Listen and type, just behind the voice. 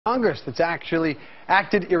Congress that's actually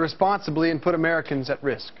acted irresponsibly and put Americans at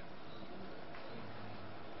risk?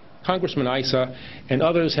 Congressman Issa and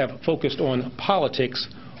others have focused on politics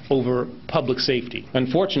over public safety.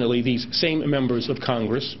 Unfortunately, these same members of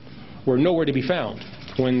Congress were nowhere to be found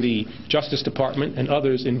when the Justice Department and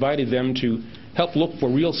others invited them to help look for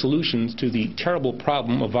real solutions to the terrible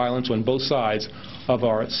problem of violence on both sides of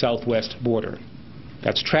our southwest border.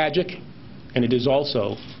 That's tragic, and it is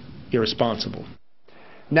also irresponsible.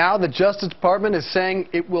 Now the Justice Department is saying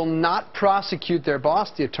it will not prosecute their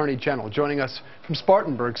boss, the Attorney General. Joining us from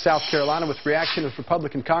Spartanburg, South Carolina, with reaction is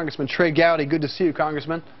Republican Congressman Trey Gowdy. Good to see you,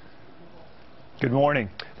 Congressman. Good morning.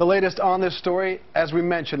 The latest on this story, as we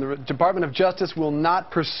mentioned, the Department of Justice will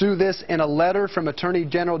not pursue this. In a letter from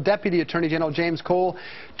Deputy Attorney General James Cole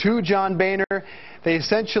to John Boehner, they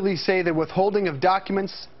essentially say that withholding of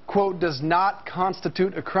documents, quote, does not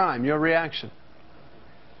constitute a crime. Your reaction?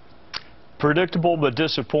 Predictable but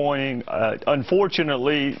disappointing.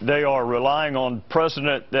 Unfortunately, they are relying on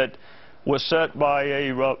precedent that was set by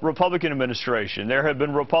a Republican administration. There have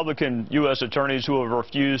been Republican U.S. attorneys who have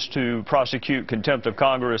refused to prosecute contempt of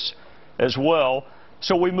Congress as well.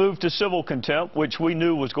 So we moved to civil contempt, which we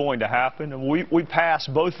knew was going to happen. And we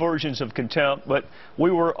passed both versions of contempt, but we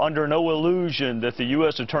were under no illusion that the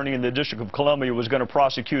U.S. attorney in the District of Columbia was going to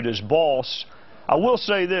prosecute his boss. I will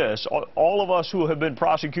say this, all of us who have been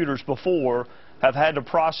prosecutors before have had to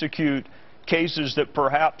prosecute cases that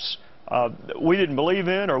perhaps we didn't believe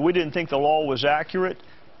in or we didn't think the law was accurate.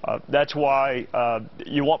 That's why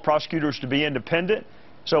you want prosecutors to be independent.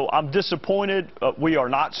 So I'm disappointed. We are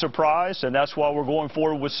not surprised, and that's why we're going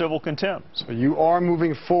forward with civil contempt. So you are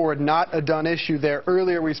moving forward, not a done issue there.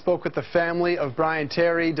 Earlier we spoke with the family of Brian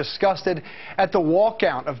Terry, disgusted at the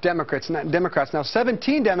walkout of Democrats. Now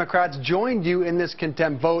 17 Democrats joined you in this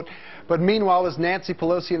contempt vote, but meanwhile there's Nancy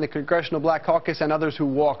Pelosi and the Congressional Black Caucus and others who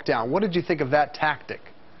walked down. What did you think of that tactic?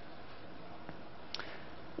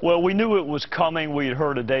 Well, we knew it was coming. We had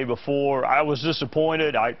heard a day before. I was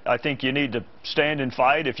disappointed. I think you need to stand and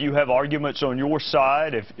fight. If you have arguments on your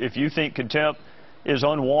side, if you think contempt is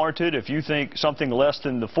unwarranted, if you think something less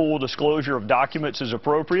than the full disclosure of documents is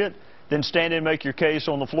appropriate, then stand and make your case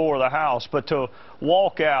on the floor of the House. But to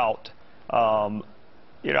walk out,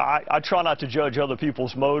 you know, I try not to judge other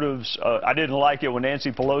people's motives. I didn't like it when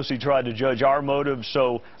Nancy Pelosi tried to judge our motives,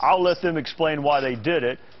 so I'll let them explain why they did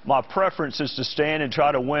it. My preference is to stand and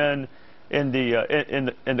try to win in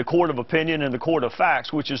the court of opinion and the court of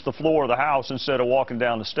facts, which is the floor of the House, instead of walking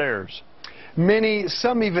down the stairs. Many,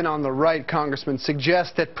 some even on the right, Congressman,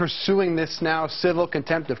 suggest that pursuing this now civil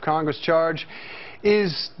contempt of Congress charge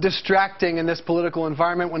is distracting in this political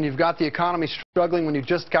environment when you've got the economy struggling, when you've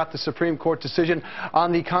just got the Supreme Court decision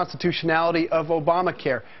on the constitutionality of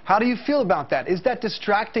Obamacare. How do you feel about that? Is that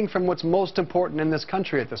distracting from what's most important in this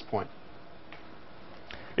country at this point?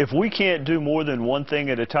 If we can't do more than one thing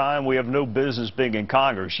at a time, we have no business being in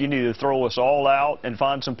Congress. You need to throw us all out and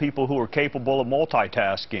find some people who are capable of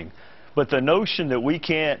multitasking. But the notion that we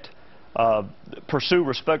can't pursue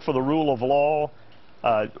respect for the rule of law,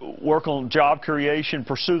 work on job creation,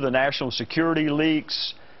 pursue the national security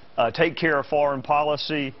leaks, take care of foreign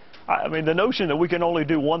policy. I mean, the notion that we can only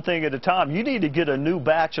do one thing at a time, you need to get a new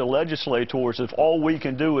batch of legislators if all we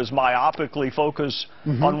can do is myopically focus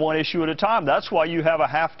on one issue at a time. That's why you have a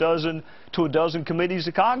half dozen to a dozen committees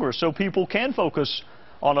of Congress, so people can focus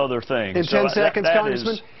on other things. In 10 seconds,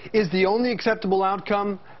 Congressman, is the only acceptable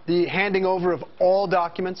outcome the handing over of all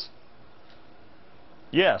documents?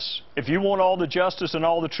 Yes. If you want all the justice and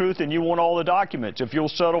all the truth, and you want all the documents. If you'll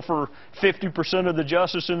settle for 50% of the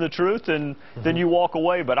justice and the truth, then you walk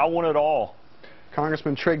away. But I want it all.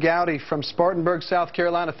 Congressman Trey Gowdy from Spartanburg, South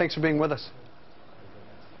Carolina, thanks for being with us.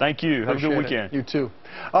 Thank you. Have a good weekend. You too.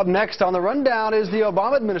 Up next on the rundown is the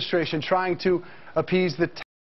Obama administration trying to appease the